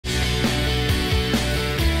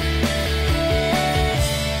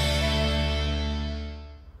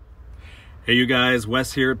Hey you guys,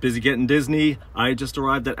 Wes here at Busy Getting Disney. I just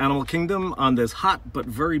arrived at Animal Kingdom on this hot but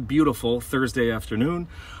very beautiful Thursday afternoon.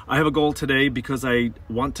 I have a goal today because I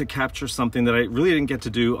want to capture something that I really didn't get to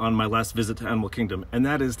do on my last visit to Animal Kingdom, and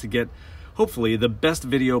that is to get, hopefully, the best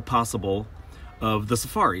video possible of the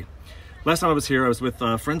safari. Last time I was here, I was with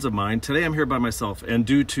friends of mine. Today I'm here by myself, and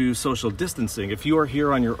due to social distancing, if you are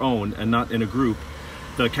here on your own and not in a group,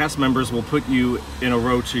 the cast members will put you in a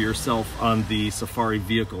row to yourself on the safari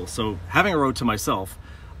vehicle. So having a row to myself,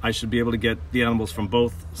 I should be able to get the animals from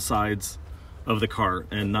both sides of the car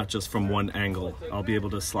and not just from one angle. I'll be able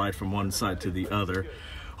to slide from one side to the other.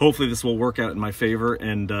 Hopefully this will work out in my favor,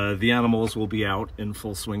 and the animals will be out in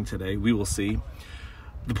full swing today. We will see.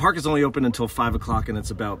 The park is only open until 5 o'clock and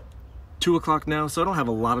it's about 2 o'clock now, so I don't have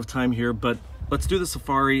a lot of time here, but let's do the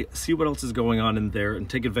safari, see what else is going on in there, and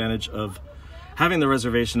take advantage of having the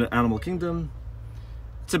reservation at Animal Kingdom.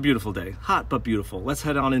 It's a beautiful day, hot but beautiful. Let's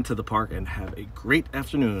head on into the park and have a great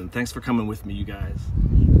afternoon. Thanks for coming with me, you guys.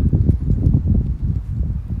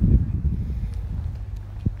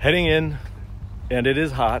 Heading in, and it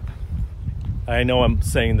is hot. I know I'm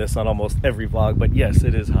saying this on almost every vlog, but yes,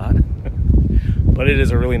 it is hot. But it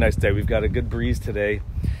is a really nice day. We've got a good breeze today,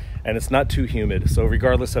 and it's not too humid. So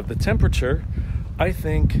regardless of the temperature, I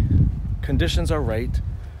think conditions are right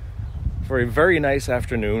for a very nice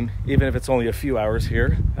afternoon, even if it's only a few hours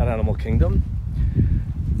here at Animal Kingdom.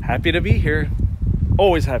 Happy to be here.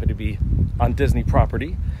 Always happy to be on Disney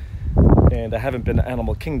property. And I haven't been to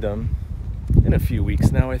Animal Kingdom in a few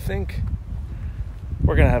weeks now, I think.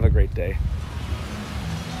 We're gonna have a great day.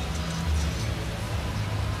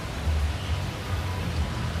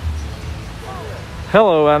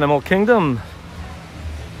 Hello, Animal Kingdom.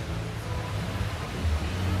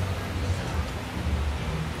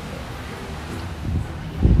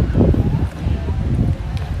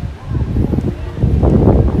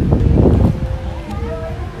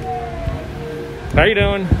 How you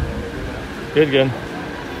doing? Good, good.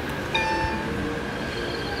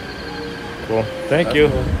 Cool. Thank you.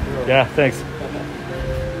 Yeah, thanks.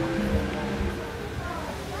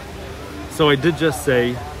 So I did just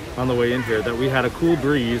say on the way in here that we had a cool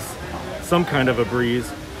breeze, some kind of a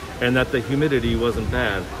breeze, and that the humidity wasn't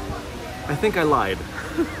bad. I think I lied.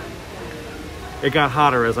 It got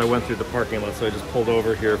hotter as I went through the parking lot, so I just pulled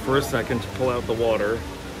over here for a second to pull out the water,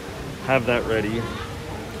 have that ready.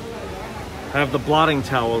 Have the blotting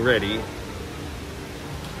towel ready.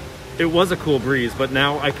 It was a cool breeze, but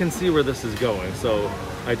now I can see where this is going, so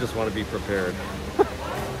I just want to be prepared.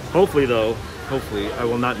 Hopefully though, hopefully I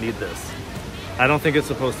will not need this. I don't think it's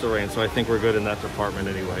supposed to rain, so I think we're good in that department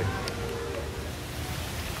anyway.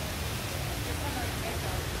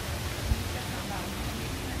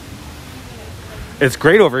 It's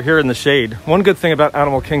great over here in the shade. One good thing about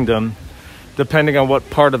Animal Kingdom, depending on what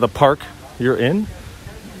part of the park you're in,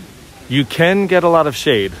 you can get a lot of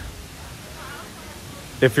shade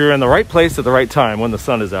if you're in the right place at the right time when the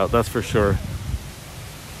sun is out, that's for sure.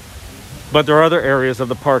 But there are other areas of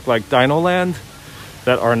the park like Dino Land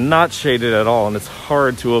that are not shaded at all, and it's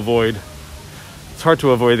hard to avoid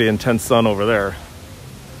the intense sun over there.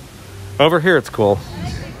 Over here it's cool.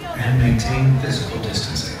 And maintain physical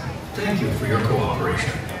distancing. Thank you for your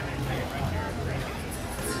cooperation.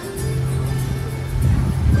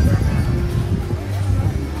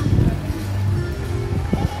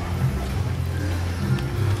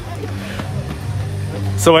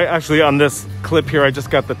 So I actually, on this clip here, I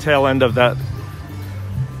just got the tail end of that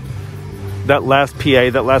last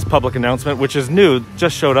PA, that last public announcement, which is new,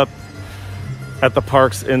 just showed up at the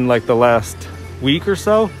parks in like the last week or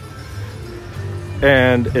so.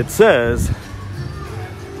 And it says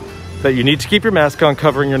that you need to keep your mask on,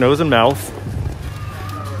 covering your nose and mouth.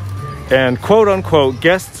 And quote unquote,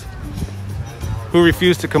 guests who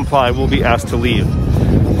refuse to comply will be asked to leave.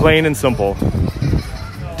 Plain and simple.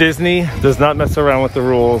 Disney does not mess around with the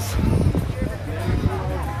rules.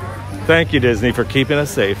 Thank you, Disney, for keeping us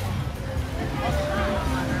safe.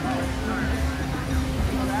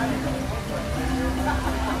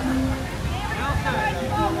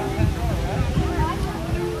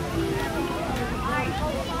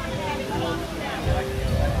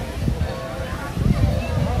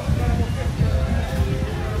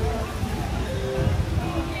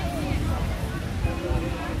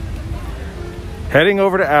 Heading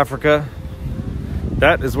over to Africa.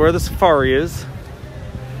 That is where the safari is.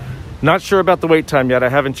 Not sure about the wait time yet. I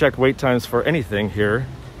haven't checked wait times for anything here.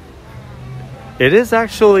 It is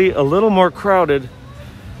actually a little more crowded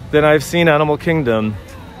than I've seen Animal Kingdom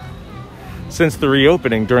since the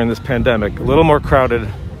reopening during this pandemic. A little more crowded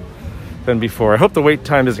than before. I hope the wait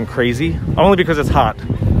time isn't crazy, only because it's hot,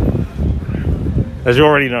 as you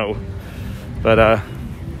already know. But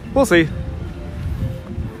we'll see.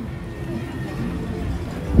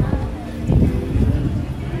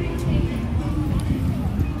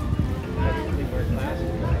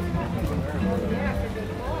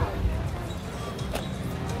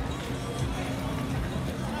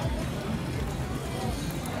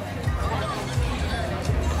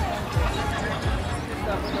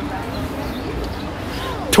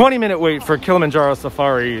 "20-minute wait for Kilimanjaro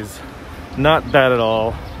safaris." Not bad at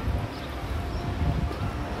all.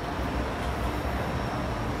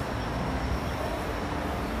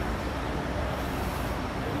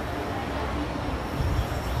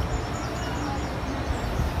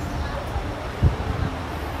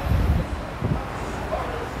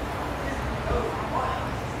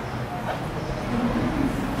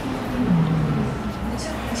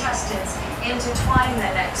 Contestants intertwine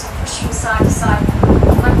their necks, pushing side to side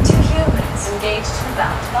like two humans engaged in a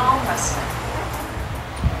bout of arm wrestling.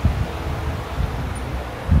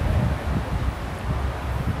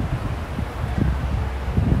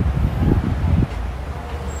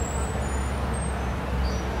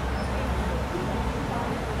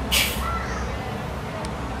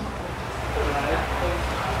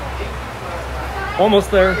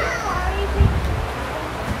 Almost there.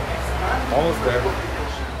 Almost there.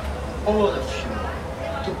 All of you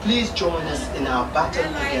to please join us in our battle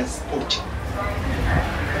against poaching.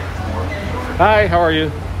 Hi, how are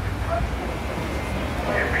you?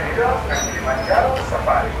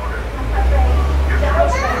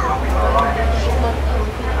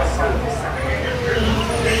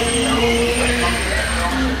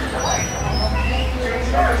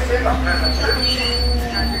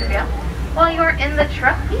 While you are in the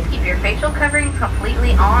truck, please keep your facial coverings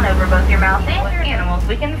completely on over both your mouth and your animals.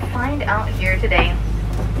 We can find out here today.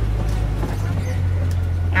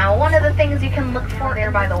 Now, one of the things you can look for there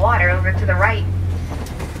by the water over to the right.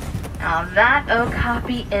 Now, that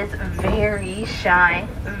okapi is very shy,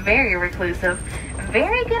 very reclusive,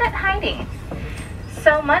 very good at hiding.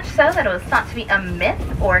 So much so that it was thought to be a myth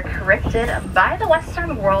or cryptid by the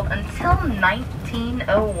Western world until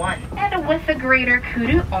 1901. And with the greater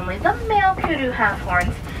kudu, only the male kudu have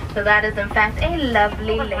horns. So that is in fact a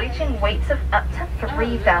lovely lady, reaching weights of up to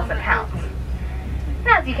 3,000 pounds. And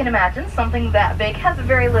as you can imagine, something that big has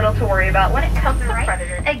very little to worry about when it comes to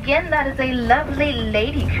predators. Again, that is a lovely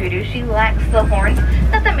lady kudu. She lacks the horns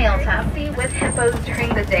that the males have. See, with hippos during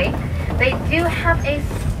the day, they do have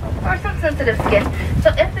some sensitive skin, so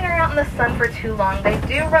if they're out in the sun for too long, they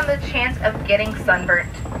do run the chance of getting sunburnt.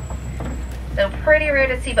 So pretty rare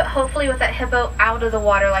to see, but hopefully with that hippo out of the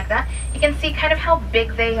water like that, you can see kind of how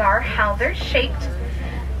big they are, how they're shaped.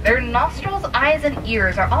 Their nostrils, eyes, and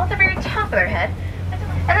ears are all at the very top of their head.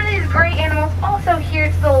 And then these gray animals also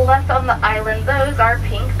here to the left on the island, those are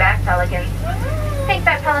pink-backed pelicans.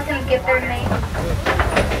 Pink-backed pelicans get their name.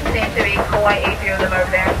 Seems to be quite a few of them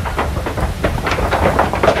over there.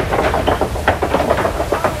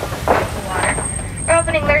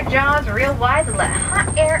 Opening their jaws real wide to let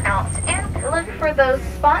hot air out, and look for those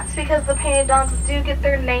spots because the painted dogs do get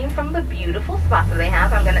their name from the beautiful spots that they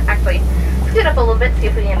have. I'm going to actually scoot up a little bit, see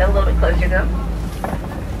if we can get a little bit closer to them.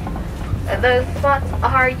 Those spots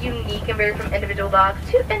are unique and vary from individual dog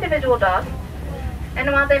to individual dog. And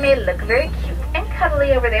while they may look very cute and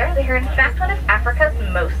cuddly over there, they are in fact one of Africa's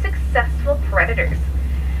most successful predators.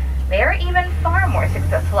 They are even far more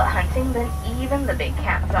successful at hunting than even the big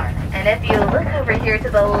cats are. And if you look over here to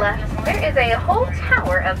the left, there is a whole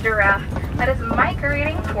tower of giraffe that is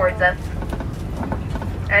migrating towards us.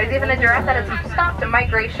 And there's even a giraffe that has stopped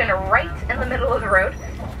migration right in the middle of the road.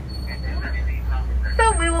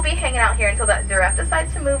 So we will be hanging out here until that giraffe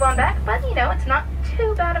decides to move on back. But you know, it's not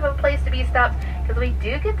too bad of a place to be stopped because we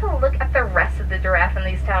do get to look at the rest of the giraffe in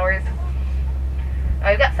these towers.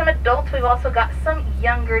 We've got some adults, we've also got some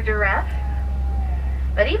younger giraffe.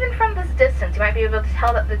 But even from this distance, you might be able to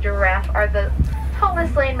tell that the giraffe are the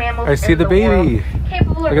tallest land mammals in the world.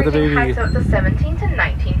 Capable of reaching heights of up to 17 to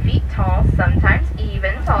 19 feet tall, sometimes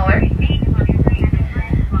even taller.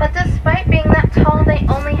 But despite being that tall, they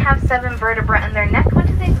only have 7 vertebrae in their neck, which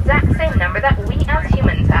is the exact same number that we as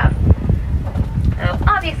humans have. So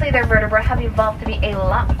obviously their vertebrae have evolved to be a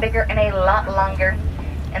lot bigger and a lot longer.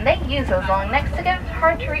 And they use those long necks to get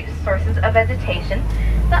hard-to-reach sources of vegetation.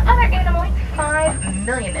 The other animal, 5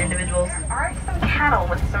 million individuals, are some cattle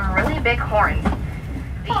with some really big horns.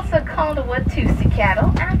 Also called Watusi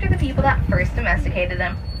cattle, after the people that first domesticated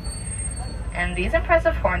them. And these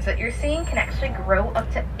impressive horns that you're seeing can actually grow up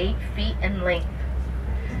to 8 feet in length.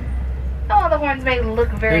 While the horns may look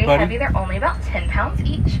very heavy, they're only about 10 pounds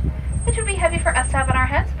each, which would be heavy for us to have on our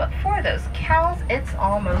heads, but for those cows, it's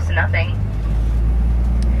almost nothing.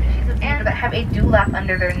 and that have a dewlap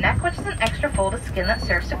under their neck, which is an extra fold of skin that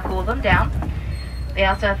serves to cool them down. They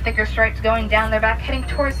also have thicker stripes going down their back heading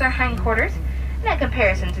towards their hindquarters, and in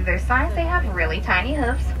comparison to their size, they have really tiny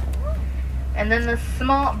hooves. And then the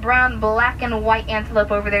small brown, black, and white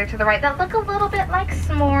antelope over there to the right that look a little bit like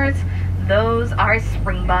s'mores, those are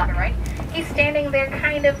Springbok, right? He's standing there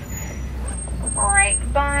kind of right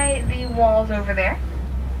by the walls over there.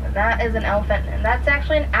 That is an elephant, and that's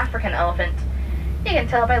actually an African elephant. You can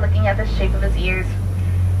tell by looking at the shape of his ears.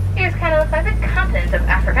 Ears kind of look like the continent of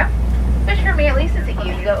Africa, which for me at least is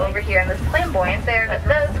easy to go over here in this flamboyance there. But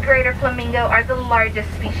those greater flamingo are the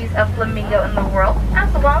largest species of flamingo in the world,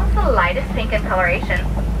 as well as the lightest pink in coloration.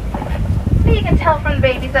 But you can tell from the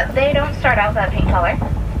babies that they don't start out that pink color.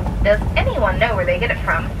 Does anyone know where they get it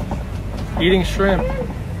from? Eating shrimp.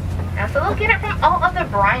 Now, so they'll get it from all of the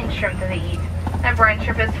brine shrimp that they eat. That brine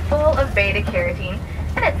shrimp is full of beta-carotene,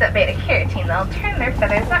 and it's that beta-carotene that'll turn their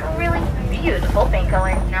feathers that really beautiful pink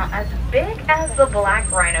color. Now, as big as the black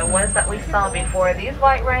rhino was that we saw before, these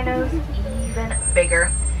white rhinos even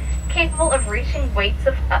bigger, capable of reaching weights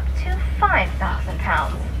of up to 5,000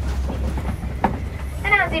 pounds.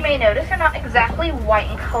 And as you may notice, they're not exactly white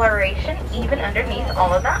in coloration, even underneath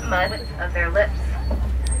all of that mud of their lips.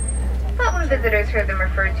 But when visitors heard them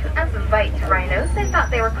referred to as white rhinos, they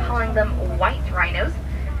thought they were calling them white rhinos.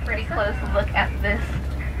 Pretty close look at this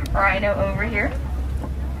rhino over here.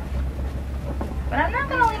 But I'm not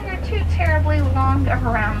going to linger too terribly long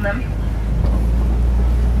around them.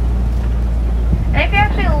 And if you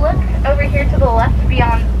actually look over here to the left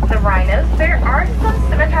beyond the rhinos, there are some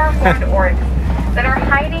scimitar horned oryx that are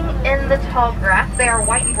hiding in the tall grass. They are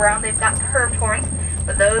white and brown. They've got curved horns,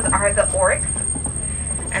 but those are the oryx.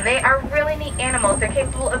 And they are really neat animals. They're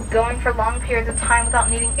capable of going for long periods of time without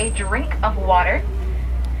needing a drink of water.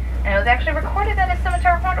 And it was actually recorded that a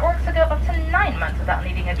scimitar horned oryx would go up to 9 months without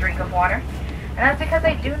needing a drink of water. And that's because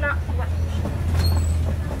they do not sweat.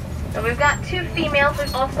 So we've got two females.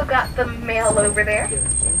 We've also got the male over there.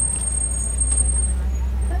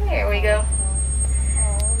 So there we go.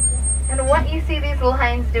 And what you see these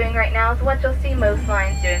lions doing right now is what you'll see most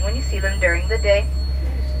lions doing when you see them during the day.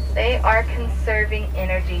 They are conserving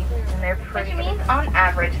energy, and they're pretty. Which means, on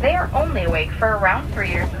average, they are only awake for around 3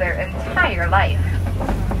 years of their entire life.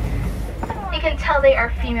 You can tell they are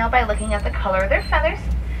female by looking at the color of their feathers.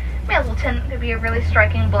 Males will tend to be a really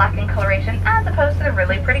striking black in coloration, as opposed to the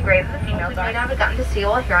really pretty gray that the females are. I've gotten to see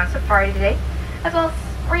while here on safari today, as well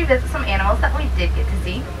as revisit some animals that we did get to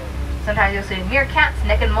see. Sometimes you'll see meerkats,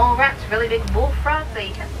 neck and mole rats, really big bullfrogs.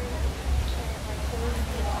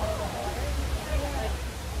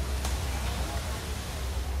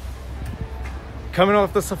 Coming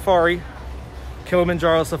off the safari,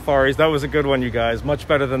 Kilimanjaro safaris, that was a good one, you guys. Much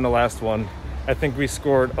better than the last one. I think we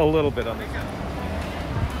scored a little bit on the count.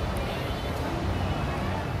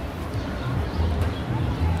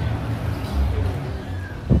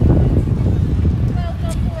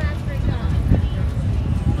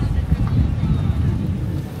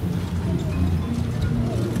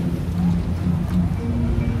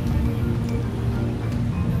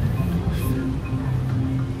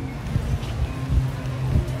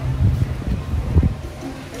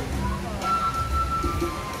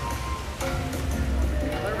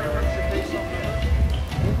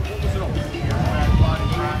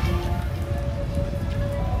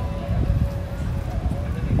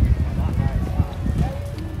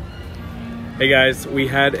 Hey guys, we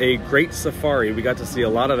had a great safari. We got to see a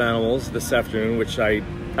lot of animals this afternoon, which I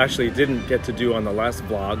actually didn't get to do on the last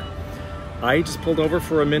vlog. I just pulled over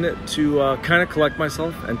for a minute to kind of collect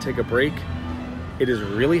myself and take a break. It is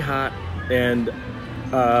really hot, and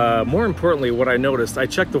more importantly, what I noticed, I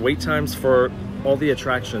checked the wait times for all the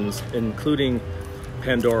attractions, including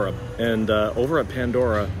Pandora. And over at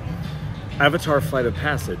Pandora, Avatar Flight of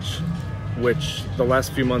Passage, which the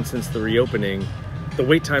last few months since the reopening, the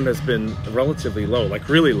wait time has been relatively low, like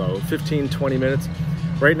really low, 15-20 minutes.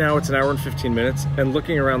 Right now it's an hour and 15 minutes, and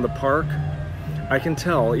looking around the park, I can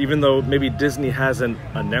tell, even though maybe Disney hasn't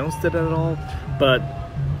announced it at all, but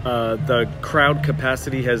the crowd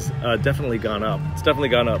capacity has definitely gone up. It's definitely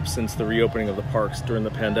gone up since the reopening of the parks during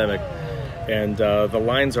the pandemic, and the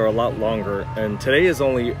lines are a lot longer. And today is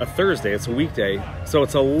only a Thursday, it's a weekday, so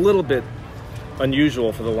it's a little bit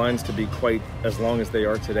unusual for the lines to be quite as long as they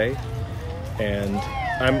are today. And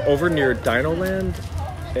I'm over near Dino Land,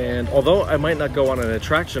 and although I might not go on an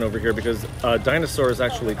attraction over here because Dinosaur is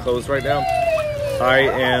actually closed right now, I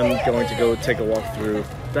am going to go take a walk through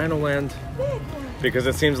Dino Land because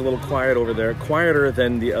it seems a little quiet over there, quieter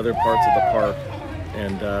than the other parts of the park.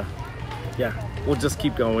 And yeah, we'll just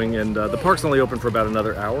keep going. And the park's only open for about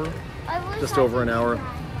another hour, just over an hour.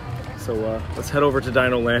 So let's head over to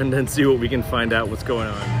Dino Land and see what we can find out what's going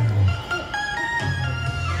on.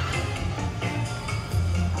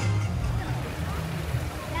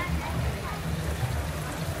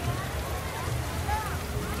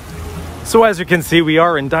 So as you can see, we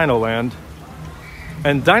are in Dino Land,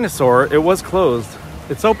 and Dinosaur, it was closed.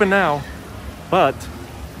 It's open now, but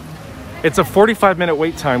it's a 45-minute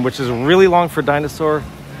wait time, which is really long for Dinosaur,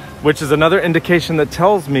 which is another indication that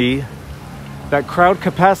tells me that crowd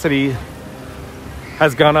capacity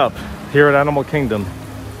has gone up here at Animal Kingdom.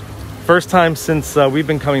 First time since we've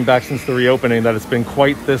been coming back since the reopening that it's been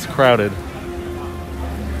quite this crowded.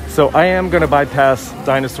 So I am going to bypass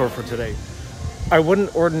Dinosaur for today. I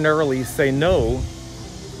wouldn't ordinarily say no.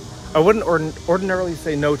 I wouldn't ordinarily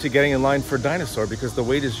say no to getting in line for Dinosaur because the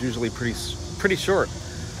wait is usually pretty short.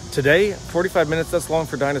 Today, 45 minutes, that's long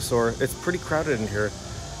for Dinosaur. It's pretty crowded in here,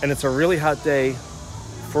 and it's a really hot day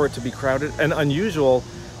for it to be crowded, and unusual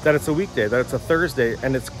that it's a weekday, that it's a Thursday,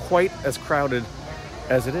 and it's quite as crowded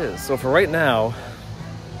as it is. So for right now,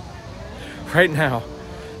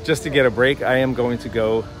 just to get a break, I am going to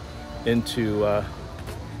go into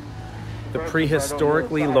the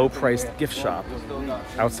prehistorically low-priced gift shop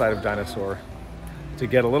outside of Dinosaur to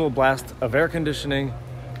get a little blast of air conditioning,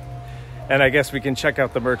 and I guess we can check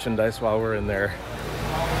out the merchandise while we're in there.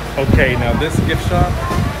 Okay, now this gift shop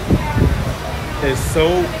is so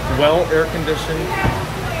well air conditioned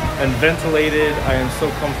and ventilated. I am so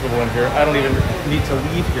comfortable in here. I don't even need to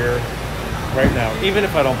leave here right now, even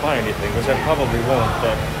if I don't buy anything, which I probably won't,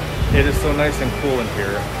 but it is so nice and cool in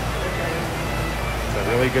here. It's a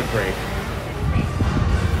really good break.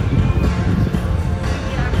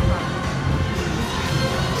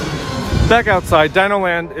 Back outside, Dino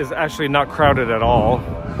Land is actually not crowded at all.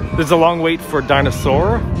 There's a long wait for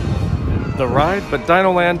Dinosaur, the ride, but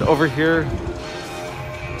Dino Land over here,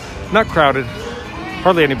 not crowded.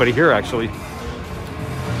 Hardly anybody here, actually.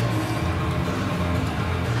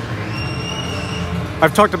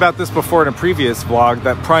 I've talked about this before in a previous vlog,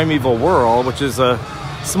 that Primeval Whirl, which is a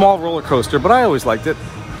small roller coaster, but I always liked it.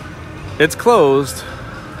 It's closed,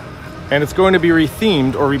 and it's going to be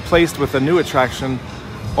rethemed or replaced with a new attraction,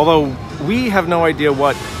 although we have no idea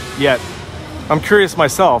what yet. I'm curious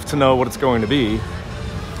myself to know what it's going to be.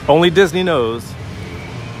 Only Disney knows.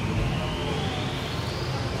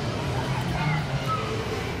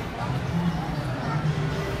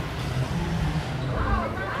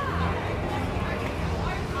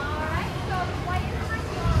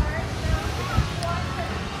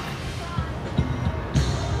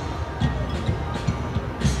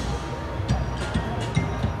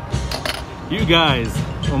 You guys,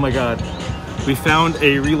 oh my God. We found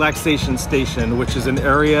a relaxation station, which is an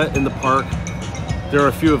area in the park. There are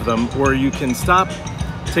a few of them where you can stop,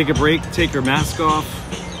 take a break, take your mask off,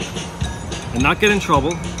 and not get in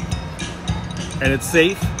trouble. And it's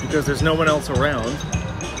safe because there's no one else around.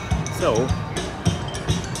 So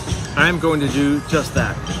I'm going to do just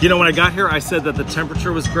that. You know, when I got here, I said that the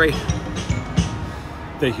temperature was great,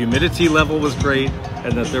 the humidity level was great,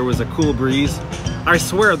 and that there was a cool breeze. I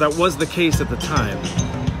swear that was the case at the time.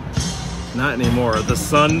 Not anymore. The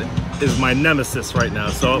sun is my nemesis right now,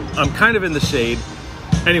 so I'm kind of in the shade.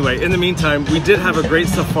 Anyway, in the meantime, we did have a great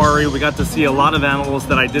safari. We got to see a lot of animals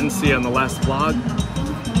that I didn't see on the last vlog.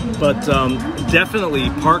 But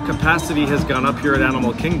definitely park capacity has gone up here at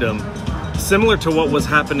Animal Kingdom, similar to what was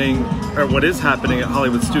happening, or what is happening at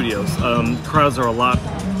Hollywood Studios. Crowds are a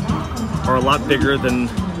lot bigger than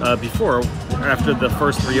before, after the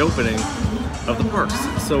first reopening of the parks.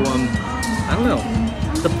 So I don't know.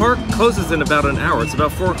 The park closes in about an hour. It's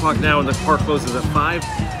about 4 o'clock now, and the park closes at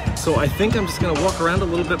 5. So I think I'm just gonna walk around a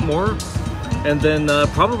little bit more and then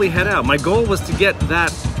probably head out. My goal was to get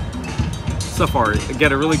that safari,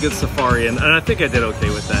 get a really good safari, and I think I did okay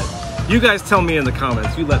with that. You guys tell me in the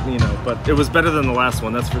comments, you let me know, but it was better than the last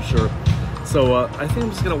one, that's for sure. So I think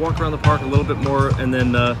I'm just gonna walk around the park a little bit more and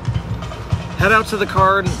then head out to the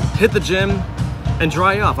car and hit the gym and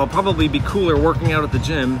dry off. I'll probably be cooler working out at the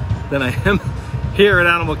gym than I am here at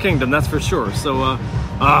Animal Kingdom, that's for sure. So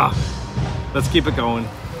let's keep it going.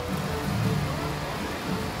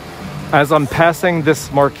 As I'm passing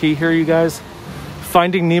this marquee here, you guys,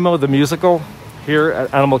 Finding Nemo the musical here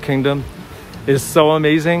at Animal Kingdom is so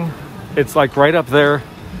amazing. It's like right up there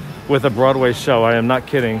with a Broadway show. I am not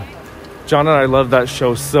kidding. John and I love that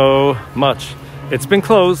show so much. It's been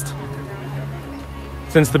closed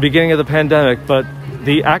since the beginning of the pandemic, but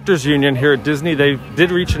the Actors Union here at Disney, they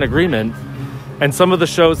did reach an agreement, and some of the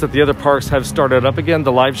shows that the other parks have started up again,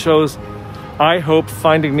 the live shows. I hope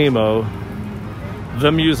Finding Nemo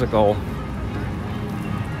the musical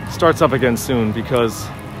starts up again soon, because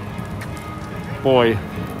boy,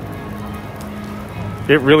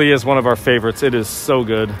 It really is one of our favorites. It is so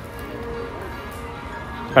good.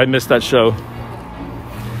 I missed that show.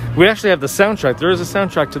 We actually have the soundtrack. There is a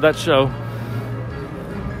soundtrack to that show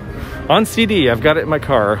on CD. I've got it in my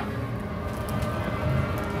car.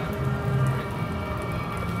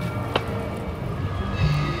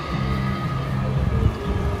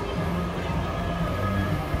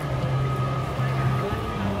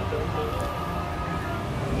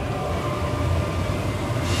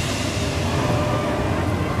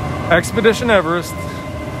 Expedition Everest.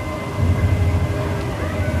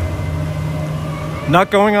 Not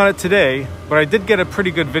going on it today, but I did get a pretty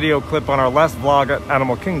good video clip on our last vlog at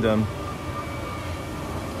Animal Kingdom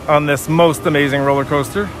on this most amazing roller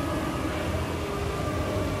coaster.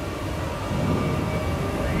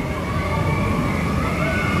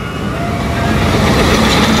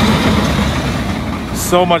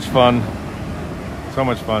 So much fun. So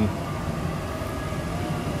much fun.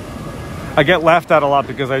 I get laughed at a lot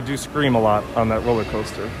because I do scream a lot on that roller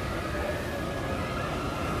coaster.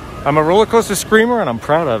 I'm a roller coaster screamer and I'm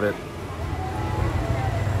proud of it.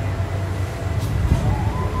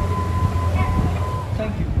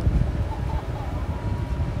 Thank you.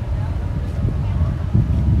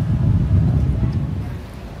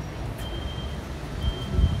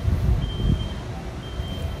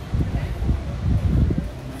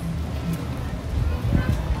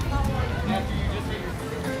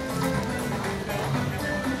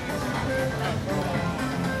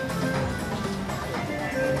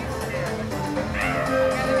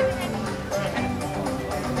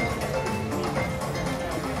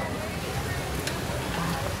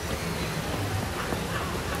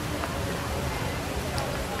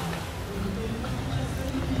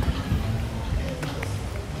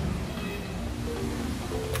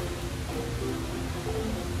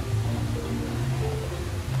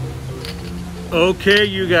 Okay,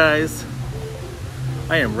 you guys,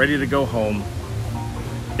 I am ready to go home.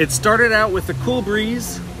 It started out with a cool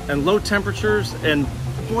breeze and low temperatures, and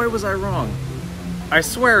boy was I wrong. I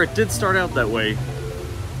swear it did start out that way,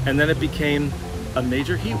 and then it became a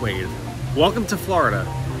major heat wave. Welcome to Florida.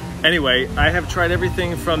 Anyway, I have tried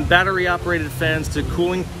everything from battery operated fans to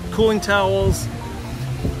cooling towels.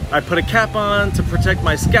 I put a cap on to protect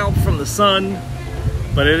my scalp from the sun,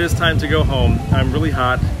 but it is time to go home. I'm really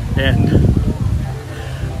hot, and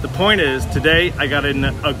the point is, today I got in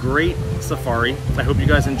a great safari. I hope you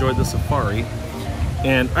guys enjoyed the safari.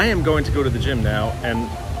 And I am going to go to the gym now and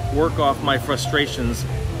work off my frustrations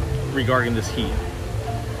regarding this heat.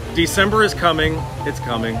 December is coming, it's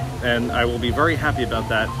coming, and I will be very happy about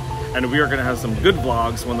that. And we are gonna have some good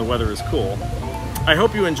vlogs when the weather is cool. I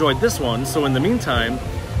hope you enjoyed this one. So in the meantime,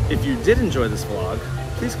 if you did enjoy this vlog,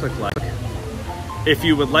 please click like. If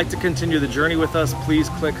you would like to continue the journey with us, please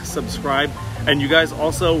click subscribe. And you guys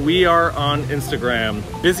also, we are on Instagram.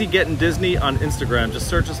 Busy Gettin Disney on Instagram. Just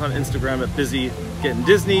search us on Instagram at Busy Gettin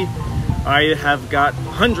Disney. I have got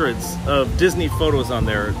hundreds of Disney photos on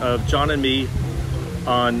there of John and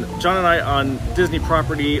I on Disney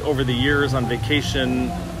property over the years, on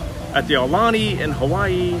vacation, at the Aulani in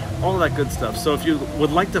Hawaii, all that good stuff. So if you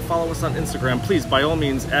would like to follow us on Instagram, please, by all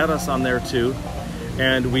means, add us on there too.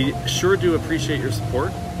 And we sure do appreciate your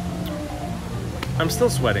support. I'm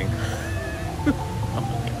still sweating.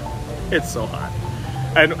 It's so hot.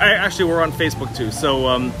 And we're on Facebook too.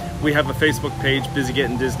 So we have a Facebook page, Busy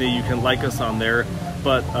Gettin Disney. You can like us on there.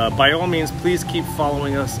 But by all means, please keep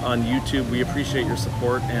following us on YouTube. We appreciate your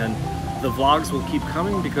support, and the vlogs will keep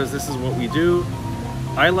coming because this is what we do.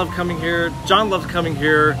 I love coming here. John loves coming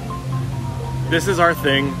here. This is our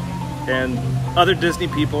thing. And other Disney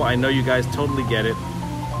people, I know you guys totally get it.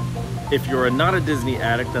 If you're not a Disney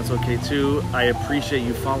addict, that's okay too. I appreciate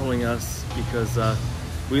you following us because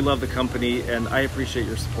we love the company and I appreciate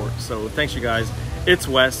your support. So thanks, you guys. It's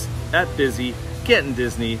Wes at Busy Gettin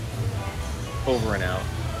Disney. Over and out.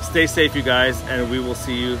 Stay safe, you guys, and we will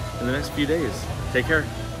see you in the next few days. Take care.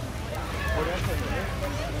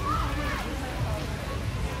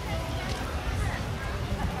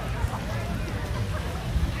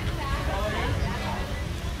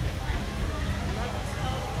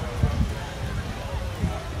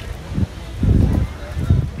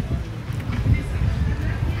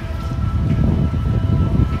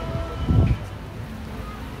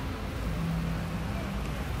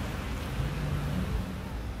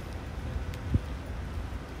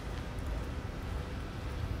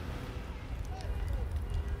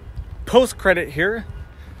 Post credit here.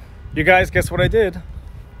 You guys, guess what I did?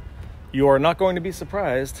 You are not going to be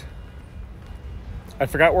surprised. I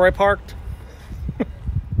forgot where I parked.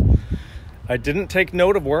 I didn't take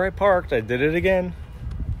note of where I parked. I did it again.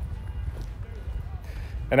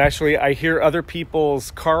 And actually, I hear other people's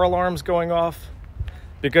car alarms going off,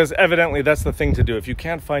 because evidently that's the thing to do. If you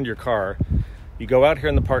can't find your car, you go out here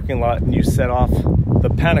in the parking lot and you set off the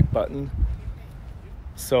panic button.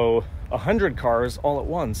 So 100 cars all at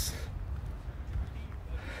once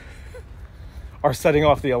are setting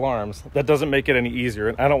off the alarms. That doesn't make it any easier,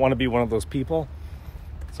 and I don't want to be one of those people.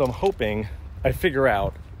 So I'm hoping I figure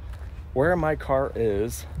out where my car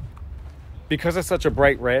is. Because it's such a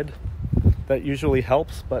bright red, that usually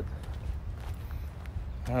helps, but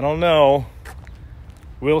I don't know.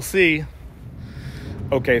 We'll see.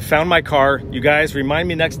 Okay, found my car. You guys, remind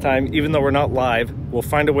me next time, even though we're not live, we'll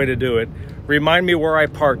find a way to do it. Remind me where I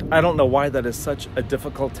parked. I don't know why that is such a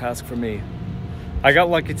difficult task for me. I got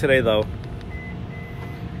lucky today, though.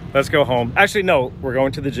 Let's go home. Actually, no, we're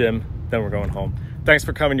going to the gym, then we're going home. Thanks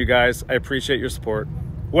for coming, you guys. I appreciate your support.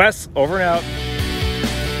 Wes, over and out.